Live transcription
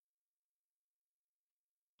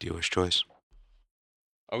Dealer's choice.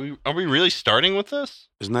 Are we really starting with this?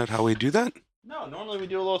 Isn't that how we do that? No, normally we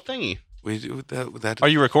do a little thingy. We do that. Are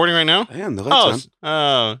you recording right now? I am. The lights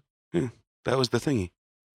on. Oh, That was the thingy.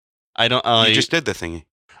 I don't. You just did the thingy.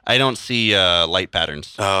 I don't see light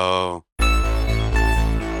patterns. Oh.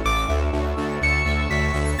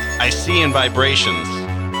 I see in vibrations.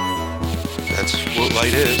 That's what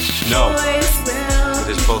light is. No.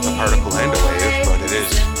 It is both a particle and a wave, but it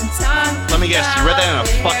is. Let me guess. You read that in a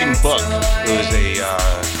fucking book. It was a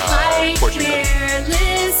fortune cookie.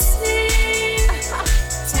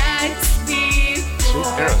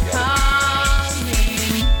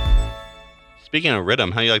 Speaking of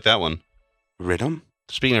rhythm, how you like that one? Rhythm?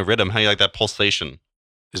 Speaking of rhythm, how you like that pulsation?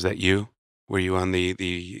 Is that you? Were you on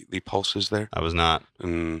the pulses there? I was not.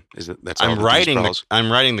 Is it? That's. I'm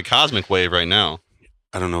writing the cosmic wave right now.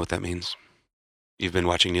 I don't know what that means. You've been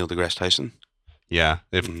watching Neil deGrasse Tyson? Yeah.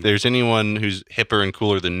 If there's anyone who's hipper and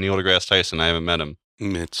cooler than Neil deGrasse Tyson, I haven't met him.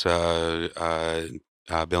 It's Bill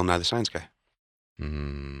Nye the Science Guy.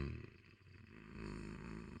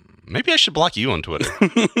 Maybe I should block you on Twitter.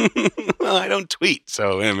 Well, I don't tweet,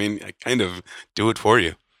 so I mean, I kind of do it for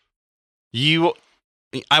you.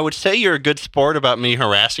 I would say you're a good sport about me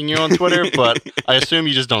harassing you on Twitter, but I assume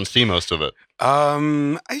you just don't see most of it.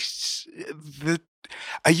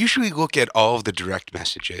 I usually look at all of the direct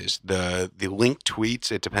messages. The linked tweets,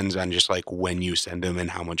 it depends on just like when you send them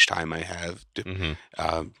and how much time I have.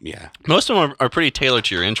 Yeah. Most of them are pretty tailored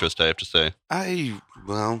to your interest, I have to say.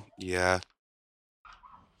 Yeah.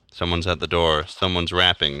 Someone's at the door. Someone's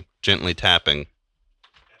rapping, gently tapping.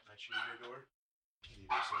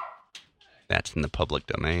 That's in the public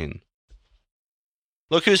domain.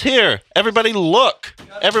 Look who's here. Everybody look.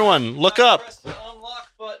 Everyone, look up.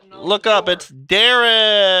 Look up. It's Derek.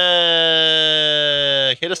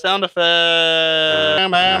 Hit a sound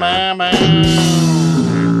effect.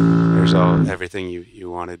 There's everything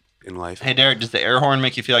you wanted in life. Hey, Derek, does the air horn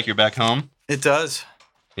make you feel like you're back home? It does.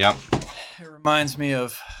 Yep. It reminds me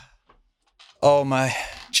of all my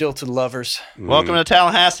jilted lovers. Welcome to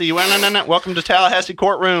Tallahassee. Welcome to Tallahassee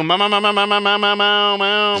courtroom. Is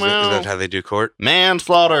that how they do court?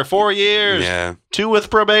 Manslaughter, 4 years. Yeah. 2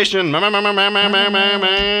 with probation.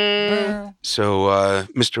 So,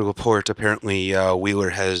 Mr. Laporte, apparently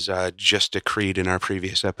Wheeler has just decreed in our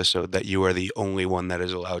previous episode that you are the only one that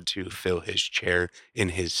is allowed to fill his chair in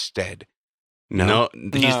his stead. No,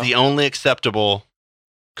 he's the only acceptable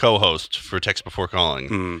co-host for Text Before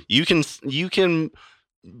Calling. You can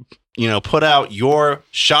put out your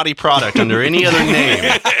shoddy product under any other name.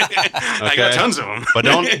 Okay? I got tons of them. But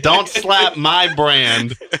don't slap my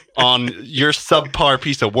brand on your subpar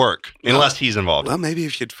piece of work unless he's involved. Well, maybe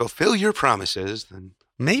if you'd fulfill your promises, then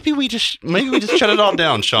maybe we just shut it all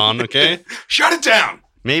down, Sean. Okay, shut it down.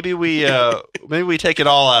 Maybe we take it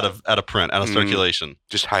all out of print, out of circulation.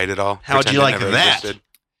 Just hide it all. How would you like that?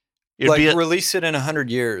 Release it in 100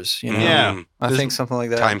 years. Yeah, I think something like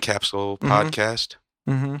that. Time capsule podcast.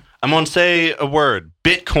 Mm-hmm. I'm going to say a word.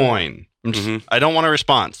 Bitcoin. I don't want a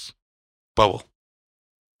response. Bubble.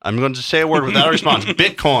 I'm going to say a word without a response.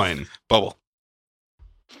 Bitcoin. Bubble.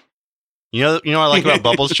 You know what I like about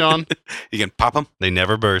bubbles, Sean? You can pop them. They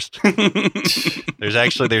never burst.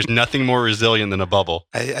 There's nothing more resilient than a bubble.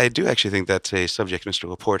 I do actually think that's a subject Mr.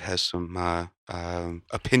 Laporte has some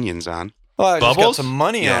opinions on. Well, I just got some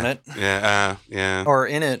money on it. Yeah. Or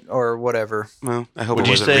in it, or whatever. Well, I hope it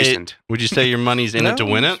wasn't recent. Would you say your money's in it to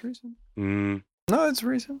win it? No, it's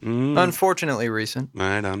recent. Unfortunately recent.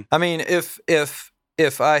 Right on. I mean, if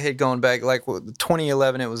I had gone back, like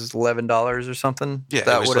 2011, it was $11 or something. Yeah,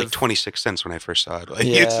 that it was like 26 cents when I first saw it. Like,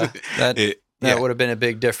 that would have been a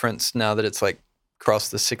big difference now that it's like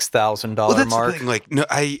crossed the $6,000 mark. The thing. Like, no,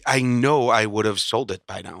 I know I would have sold it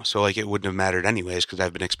by now, so like it wouldn't have mattered anyways because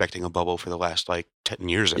I've been expecting a bubble for the last like 10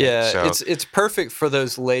 years of it. So. It's perfect for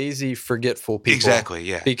those lazy, forgetful people. Exactly,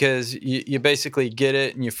 yeah. Because you basically get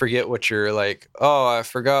it and you forget what you're like. Oh, I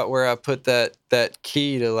forgot where I put that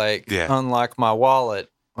key to unlock my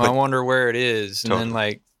wallet. I wonder where it is, and then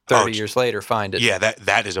like 30 years later find it. Yeah,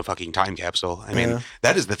 that is a fucking time capsule. I mean,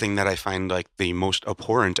 that is the thing that I find like the most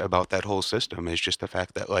abhorrent about that whole system is just the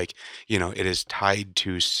fact that like, it is tied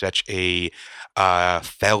to such a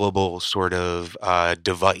fallible sort of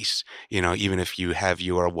device. Even if you have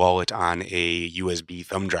your wallet on a USB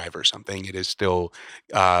thumb drive or something, it is still,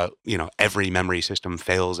 every memory system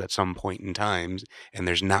fails at some point in time, and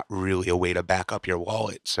there's not really a way to back up your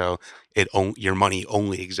wallet. So your money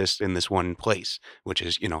only exists in this one place, which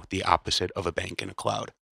is, the opposite of a bank in a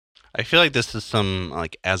cloud. I feel like this is some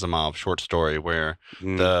like Asimov short story where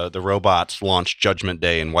the robots launch Judgment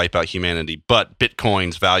Day and wipe out humanity, but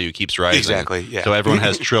Bitcoin's value keeps rising. Exactly. Yeah. So everyone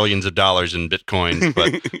has trillions of dollars in Bitcoins,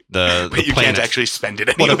 but the you can't actually spend it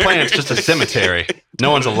anywhere. Well, the planet's just a cemetery.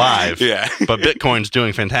 No one's alive. Yeah. But Bitcoin's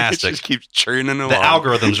doing fantastic. It just keeps churning along. The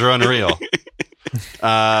algorithms are unreal.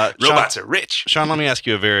 Robots are rich. Sean, let me ask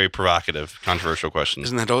you a very provocative, controversial question.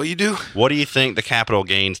 Isn't that all you do? What do you think the capital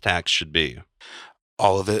gains tax should be?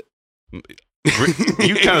 All of it.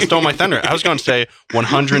 You kind of stole my thunder. I was going to say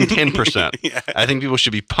 110%. Yeah. I think people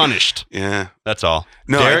should be punished. Yeah. That's all.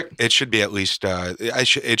 No, Derek? it should be at least,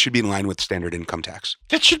 it should be in line with standard income tax.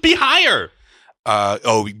 It should be higher.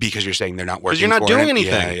 Because you're saying they're not working. Because you're not doing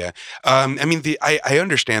anything. Yeah. I mean, I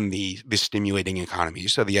understand the stimulating economy.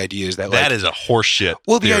 So the idea is that is a horseshit.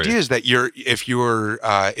 Well, the idea is that if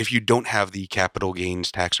you don't have the capital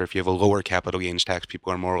gains tax, or if you have a lower capital gains tax,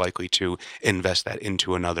 people are more likely to invest that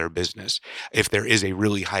into another business. If there is a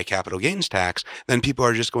really high capital gains tax, then people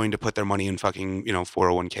are just going to put their money in fucking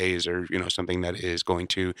 401ks or something that is going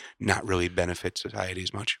to not really benefit society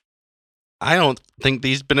as much. I don't think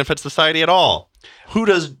these benefit society at all. Who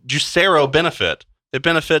does Juicero benefit? It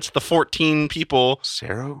benefits the 14 people.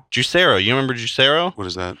 Juicero. You remember Juicero? What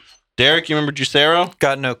is that? Derek, you remember Juicero?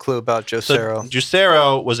 Got no clue about Juicero. So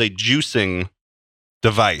Juicero was a juicing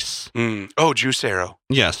device. Oh, Juicero.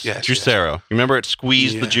 Yes, Juicero. You remember it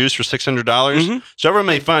squeezed the juice for $600? Mm-hmm. So everyone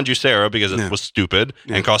made fun of Juicero because it was stupid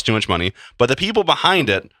and cost too much money. But the people behind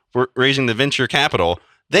it were raising the venture capital.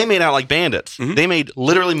 They made out like bandits. Mm-hmm. They made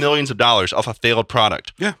literally millions of dollars off a failed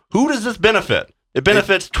product. Yeah. Who does this benefit? It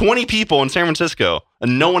benefits 20 people in San Francisco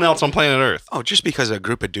and no one else on planet Earth. Oh, just because a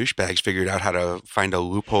group of douchebags figured out how to find a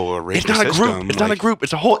loophole or raise the system. It's not a group.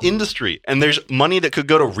 It's a whole industry. And there's money that could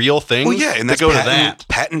go to real things. Well, yeah, and that's go to that.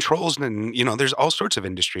 Patent trolls, and there's all sorts of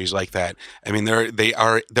industries like that. I mean, there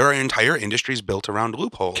are entire industries built around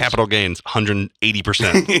loopholes. Capital gains, 180%.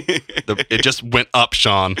 It just went up,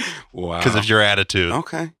 Sean. Wow. Because of your attitude.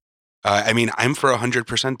 Okay. I mean, I'm for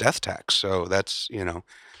 100% death tax, so that's,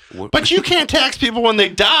 But you can't tax people when they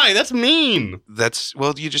die. That's mean.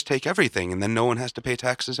 You just take everything, and then no one has to pay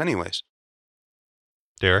taxes anyways.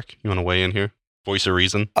 Derek, you want to weigh in here? Voice of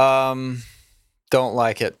reason? Don't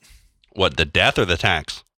like it. What, the death or the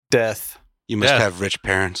tax? Death. You must have rich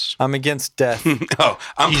parents. I'm against death. Oh,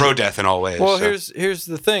 I'm pro-death in all ways. Well, here's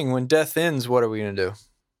the thing. When death ends, what are we going to do?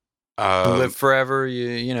 You live forever.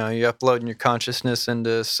 You uploading your consciousness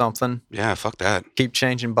into something. Yeah, fuck that. Keep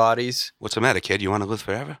changing bodies. What's the matter, kid? You want to live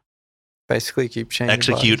forever? Basically, keep changing.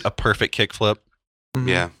 Execute a perfect kickflip. Mm-hmm.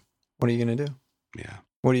 Yeah. What are you gonna do? Yeah.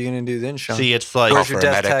 What are you gonna do then, Sean? See, it's like where's your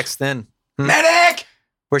death tax then? Medic.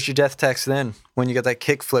 Where's your death tax then? When you got that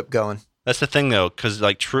kickflip going? That's the thing, though, because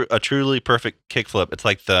like a truly perfect kickflip, it's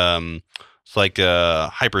like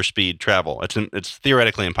hyperspeed travel. It's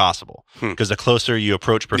theoretically impossible because the closer you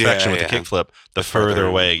approach perfection with the kickflip, the further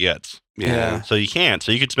away it gets. Yeah. So you can't.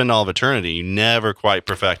 So you could spend all of eternity. You never quite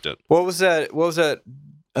perfect it. What was that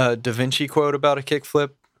Da Vinci quote about a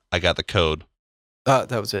kickflip? I got the code.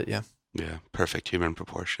 That was it. Yeah. Yeah. Perfect human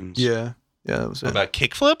proportions. Yeah. Yeah. That was it. About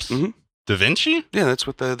kickflips? Mm-hmm. Da Vinci? Yeah, that's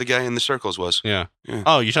what the guy in the circles was. Yeah.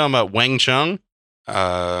 Oh, you talking about Wang Chung?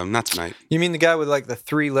 Not tonight. You mean the guy with like the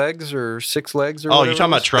 3 legs or 6 legs or? Oh, you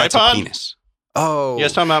talking about Tripod? That's a penis. Oh, you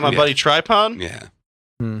guys talking about my buddy Tripod? Yeah.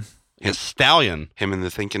 His stallion. Him and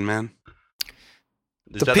the thinking man.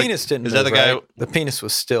 The penis didn't. Is that the guy? The penis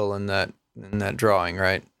was still in that drawing,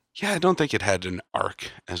 right? Yeah, I don't think it had an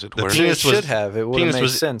arc, as it were. The penis should have. It would have made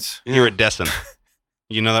sense. Iridescent.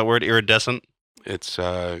 You know that word, iridescent? It's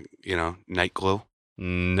night glow.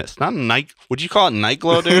 It's not night. Would you call it night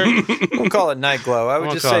glow, Derek? We'll call it night glow. I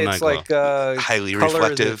would just say it's like highly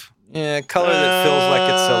reflective. Color that feels like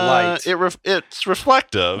it's a light. It's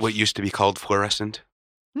reflective. What used to be called fluorescent?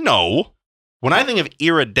 No. When I think of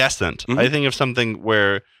iridescent, I think of something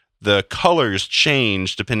where the colors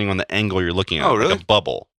change depending on the angle you're looking at. Oh, really? Like a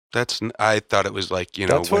bubble. I thought it was like,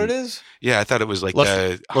 That's what it is? Yeah, I thought it was like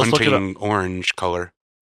the hunting orange color.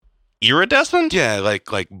 Iridescent? Yeah, like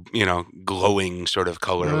glowing sort of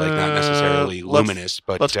color, like not necessarily luminous,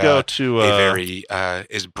 but let's go to a very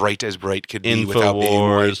as bright could be without being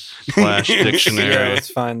Infowars / dictionary. Yeah, let's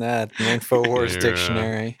find that. The Infowars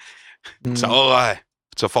dictionary. It's all a lie.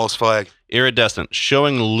 It's a false flag. Iridescent,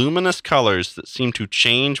 showing luminous colors that seem to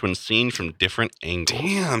change when seen from different angles.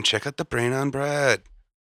 Damn, check out the brain on Brad.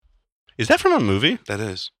 Is that from a movie? That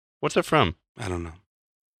is. What's it from? I don't know.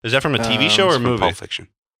 Is that from a TV show or a movie? Pulp Fiction.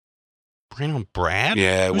 Brain on Brad?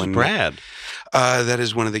 Yeah. Who's Brad? That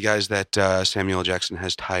is one of the guys that Samuel Jackson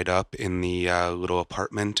has tied up in the little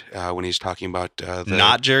apartment when he's talking about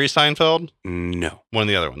Not Jerry Seinfeld? No. One of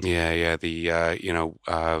the other ones. Yeah.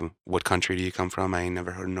 The, what country do you come from? I ain't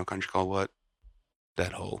never heard of no country called what?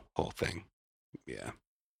 That whole thing. Yeah.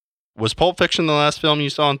 Was Pulp Fiction the last film you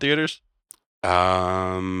saw in theaters?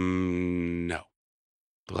 No.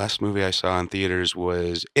 The last movie I saw in theaters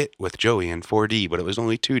was It with Joey in 4D, but it was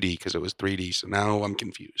only 2D because it was 3D, so now I'm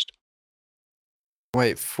confused.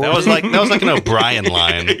 Wait, 4D? That was like an O'Brien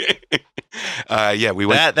line. Yeah, we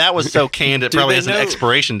went. That was so canned it probably has an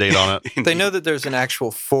expiration date on it. They know that there's an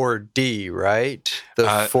actual 4D, right? The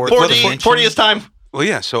 4D is time. Well,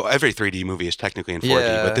 yeah, so every 3D movie is technically in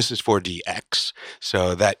 4D, but this is 4DX.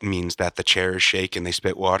 So that means that the chairs shake and they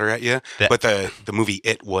spit water at you. But the movie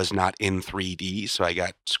It was not in 3D, so I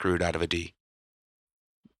got screwed out of a D.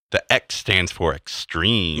 The X stands for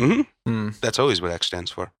extreme. Mm-hmm. That's always what X stands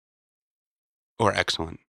for. Or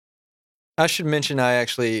excellent. I should mention I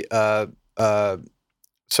actually...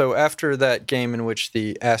 So after that game in which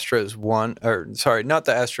the Astros won, or sorry, not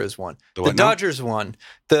the Astros won, the Dodgers won,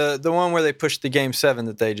 the one where they pushed the Game 7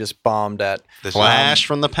 that they just bombed at. Flash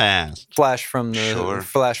from the past. Flash from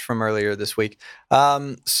earlier this week.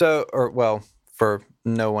 For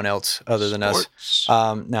no one else other than us.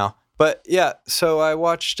 Now, but yeah. So I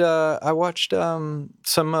watched some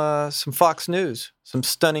Fox News, some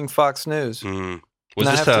stunning Fox News. Mm. What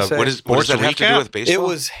does that have to do with baseball? It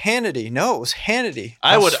was Hannity. No, it was Hannity.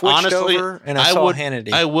 I would honestly, saw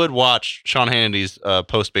Hannity. I would watch Sean Hannity's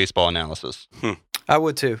post-baseball analysis. I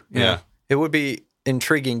would too. Yeah. It would be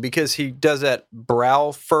intriguing because he does that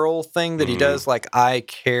brow furl thing that he does like, I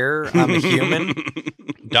care, I'm a human.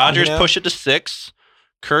 Dodgers push it to 6.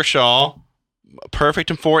 Kershaw, perfect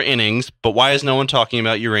in 4 innings, but why is no one talking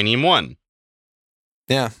about Uranium One?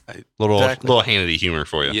 Yeah. Little Hannity humor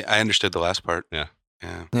for you. Yeah, I understood the last part. Yeah.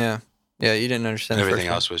 Yeah, you didn't understand everything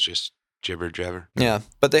else was just jibber jabber. Yeah,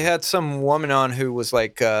 but they had some woman on who was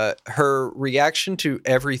like her reaction to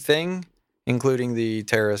everything, including the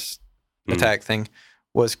terrorist attack thing,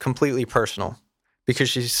 was completely personal because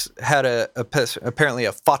she's had apparently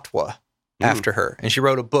a fatwa after her, and she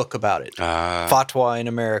wrote a book about it. Fatwa in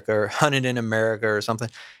America, or Hunted in America, or something.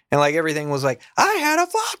 And like everything was like, I had a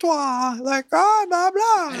fatwa, like blah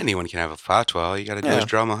blah. Anyone can have a fatwa. All you got to do is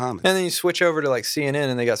draw Muhammad. And then you switch over to like CNN,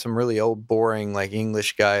 and they got some really old, boring like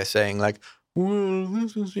English guy saying like,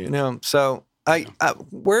 So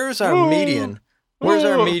where's our median? Where's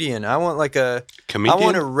our median? I want like a comedian? I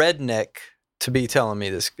want a redneck to be telling me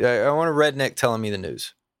this. I want a redneck telling me the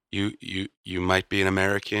news. You might be an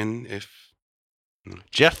American if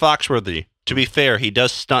Jeff Foxworthy. To be fair, he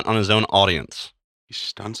does stunt on his own audience. He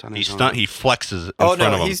stunts on his own. He flexes in front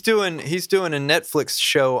of him. He's doing a Netflix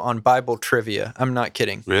show on Bible trivia. I'm not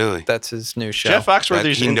kidding. Really? That's his new show. Jeff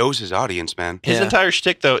Foxworthy, he knows his audience, man. His entire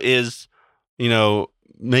shtick though is,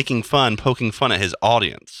 poking fun at his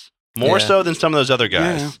audience. More so than some of those other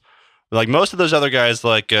guys. Yeah. Like most of those other guys,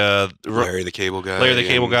 like Larry the Cable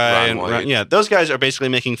Guy, and those guys are basically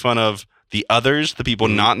making fun of the others, the people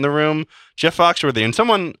not in the room. Jeff Foxworthy, and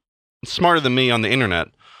someone smarter than me on the internet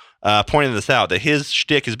pointed this out, that his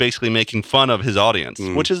shtick is basically making fun of his audience,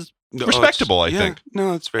 which is respectable, I think.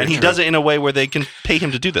 No, it's very And he true. does it in a way where they can pay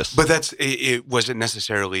him to do this. But it wasn't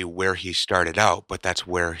necessarily where he started out, but that's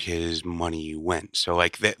where his money went. So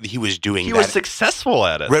like he was doing He was successful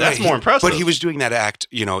at it. Right, that's more impressive. But he was doing that act,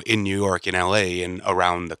 in New York and LA and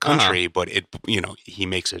around the country, but he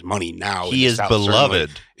makes his money now. He is beloved.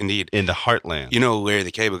 Certainly. Indeed. In the heartland. Larry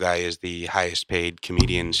the Cable Guy is the highest paid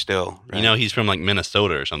comedian still. Right? He's from like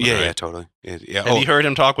Minnesota or something, right? Yeah, totally. Yeah. Have you heard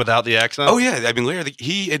him talk without the accent? Oh, yeah. I mean, Larry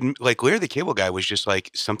the Cable Guy was just like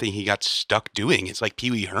something he got stuck doing. It's like Pee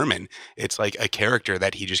Wee Herman. It's like a character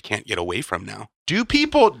that he just can't get away from now.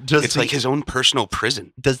 It's like his own personal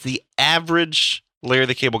prison. Does the average Larry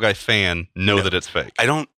the Cable Guy fan know that it's fake? I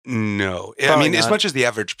don't know. Probably not. As much as the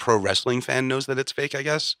average pro wrestling fan knows that it's fake, I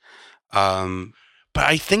guess. But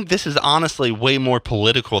I think this is honestly way more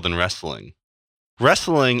political than wrestling.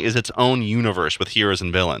 Wrestling is its own universe with heroes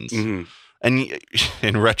and villains. Mm-hmm. And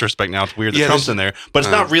in retrospect, now it's weird that Trump's in there, but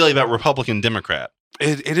it's not really about Republican, Democrat.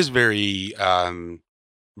 It is very, I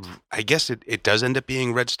guess it does end up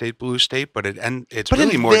being red state, blue state, but it's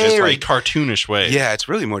really more just like very cartoonish way. Yeah, it's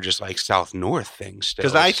really more just like south north things.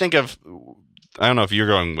 Because I think of, I don't know if you're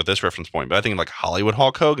going with this reference point, but I think of like Hollywood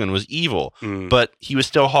Hulk Hogan was evil, but he was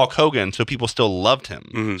still Hulk Hogan, so people still loved him.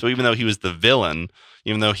 Mm-hmm. So even though he was the villain,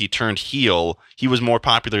 even though he turned heel, he was more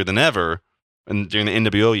popular than ever. And during the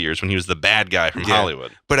NWO years when he was the bad guy from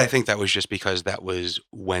Hollywood. But I think that was just because that was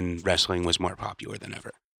when wrestling was more popular than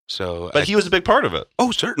ever. So, but he was a big part of it.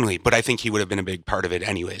 Oh, certainly. But I think he would have been a big part of it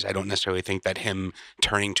anyways. I don't necessarily think that him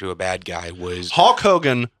turning to a bad guy was Hulk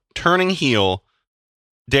Hogan turning heel.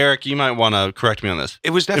 Derek, you might want to correct me on this. It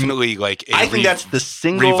was definitely like I think that's the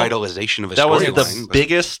single revitalization of a storyline. That was the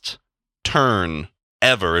biggest turn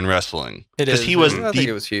ever in wrestling. It is. He was I think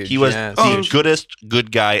it was huge. He was the goodest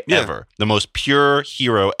good guy ever. The most pure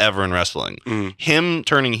hero ever in wrestling. Him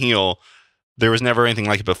turning heel, there was never anything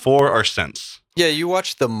like it before or since. Yeah, you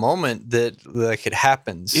watch the moment that like it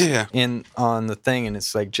happens on the thing, and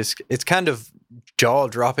it's like it's kind of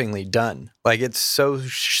jaw-droppingly done. Like it's so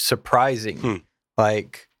surprising.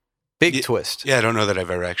 Like big twist. Yeah, I don't know that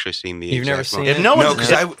I've ever actually seen the. You've never seen it? No,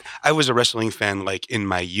 because I was a wrestling fan like in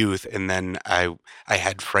my youth, and then I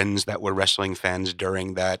had friends that were wrestling fans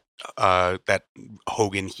during that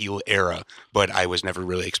Hogan heel era, but I was never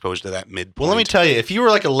really exposed to that mid. Well, let me tell you, if you were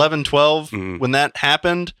like 11, 12 when that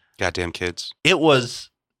happened, goddamn kids, it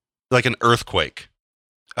was like an earthquake.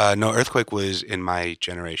 No, Earthquake was in my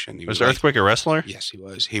generation. Was Earthquake a wrestler? Yes, he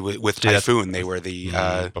was. He was with Typhoon. They were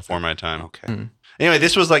the before my time. Okay. Anyway,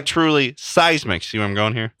 this was like truly seismic. See where I'm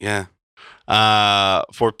going here? Yeah.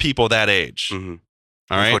 For people that age. Mm-hmm.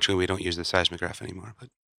 All right. Unfortunately, we don't use the seismograph anymore, but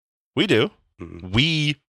we do. Mm-hmm.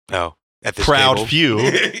 We at this proud table. few.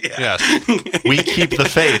 Yes. We keep the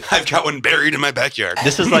faith. I've got one buried in my backyard.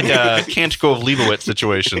 This is like a Canticle of Leibowitz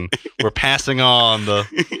situation. We're passing on the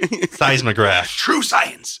seismograph. True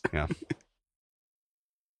science. Yeah.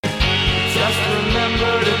 Just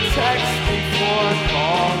remember to text before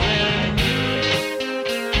calling.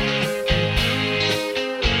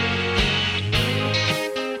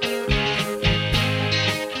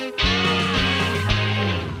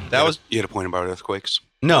 That was you had a point about earthquakes.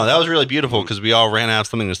 No, that was really beautiful because we all ran out of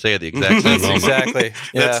something to say at the exact same moment. Exactly.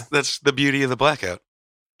 Yeah. That's the beauty of the blackout.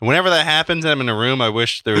 Whenever that happens and I'm in a room, I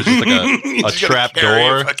wish there was just like a trap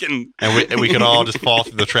door and we could all just fall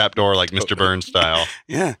through the trap door like Mr. Burns style.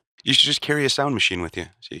 Yeah. You should just carry a sound machine with you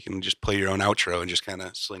so you can just play your own outro and just kind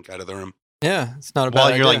of slink out of the room. Yeah, it's not a bad While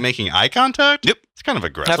you're idea. like making eye contact? Yep. It's kind of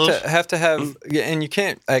aggressive. Have to have and you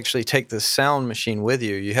can't actually take the sound machine with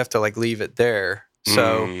you. You have to like leave it there.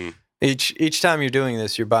 So each time you're doing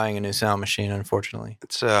this, you're buying a new sound machine, unfortunately.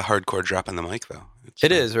 It's a hardcore dropping the mic though.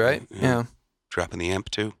 It is, right? Yeah. Dropping the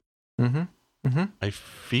amp too. Mm-hmm. Mm-hmm. I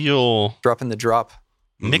feel dropping the drop.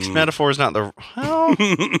 Mixed metaphor is not the well.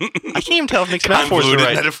 I can't even tell if mixed metaphor is the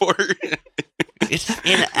right metaphor. It's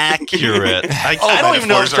inaccurate. I don't even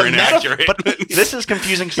know if it's a metaphor. But this is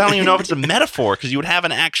confusing because I don't even know if it's a metaphor because you would have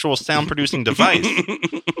an actual sound producing device.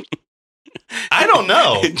 I don't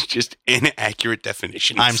know. It's just inaccurate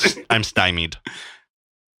definitions. I'm stymied.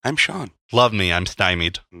 I'm Sean. Love me. I'm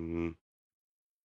stymied. Mm.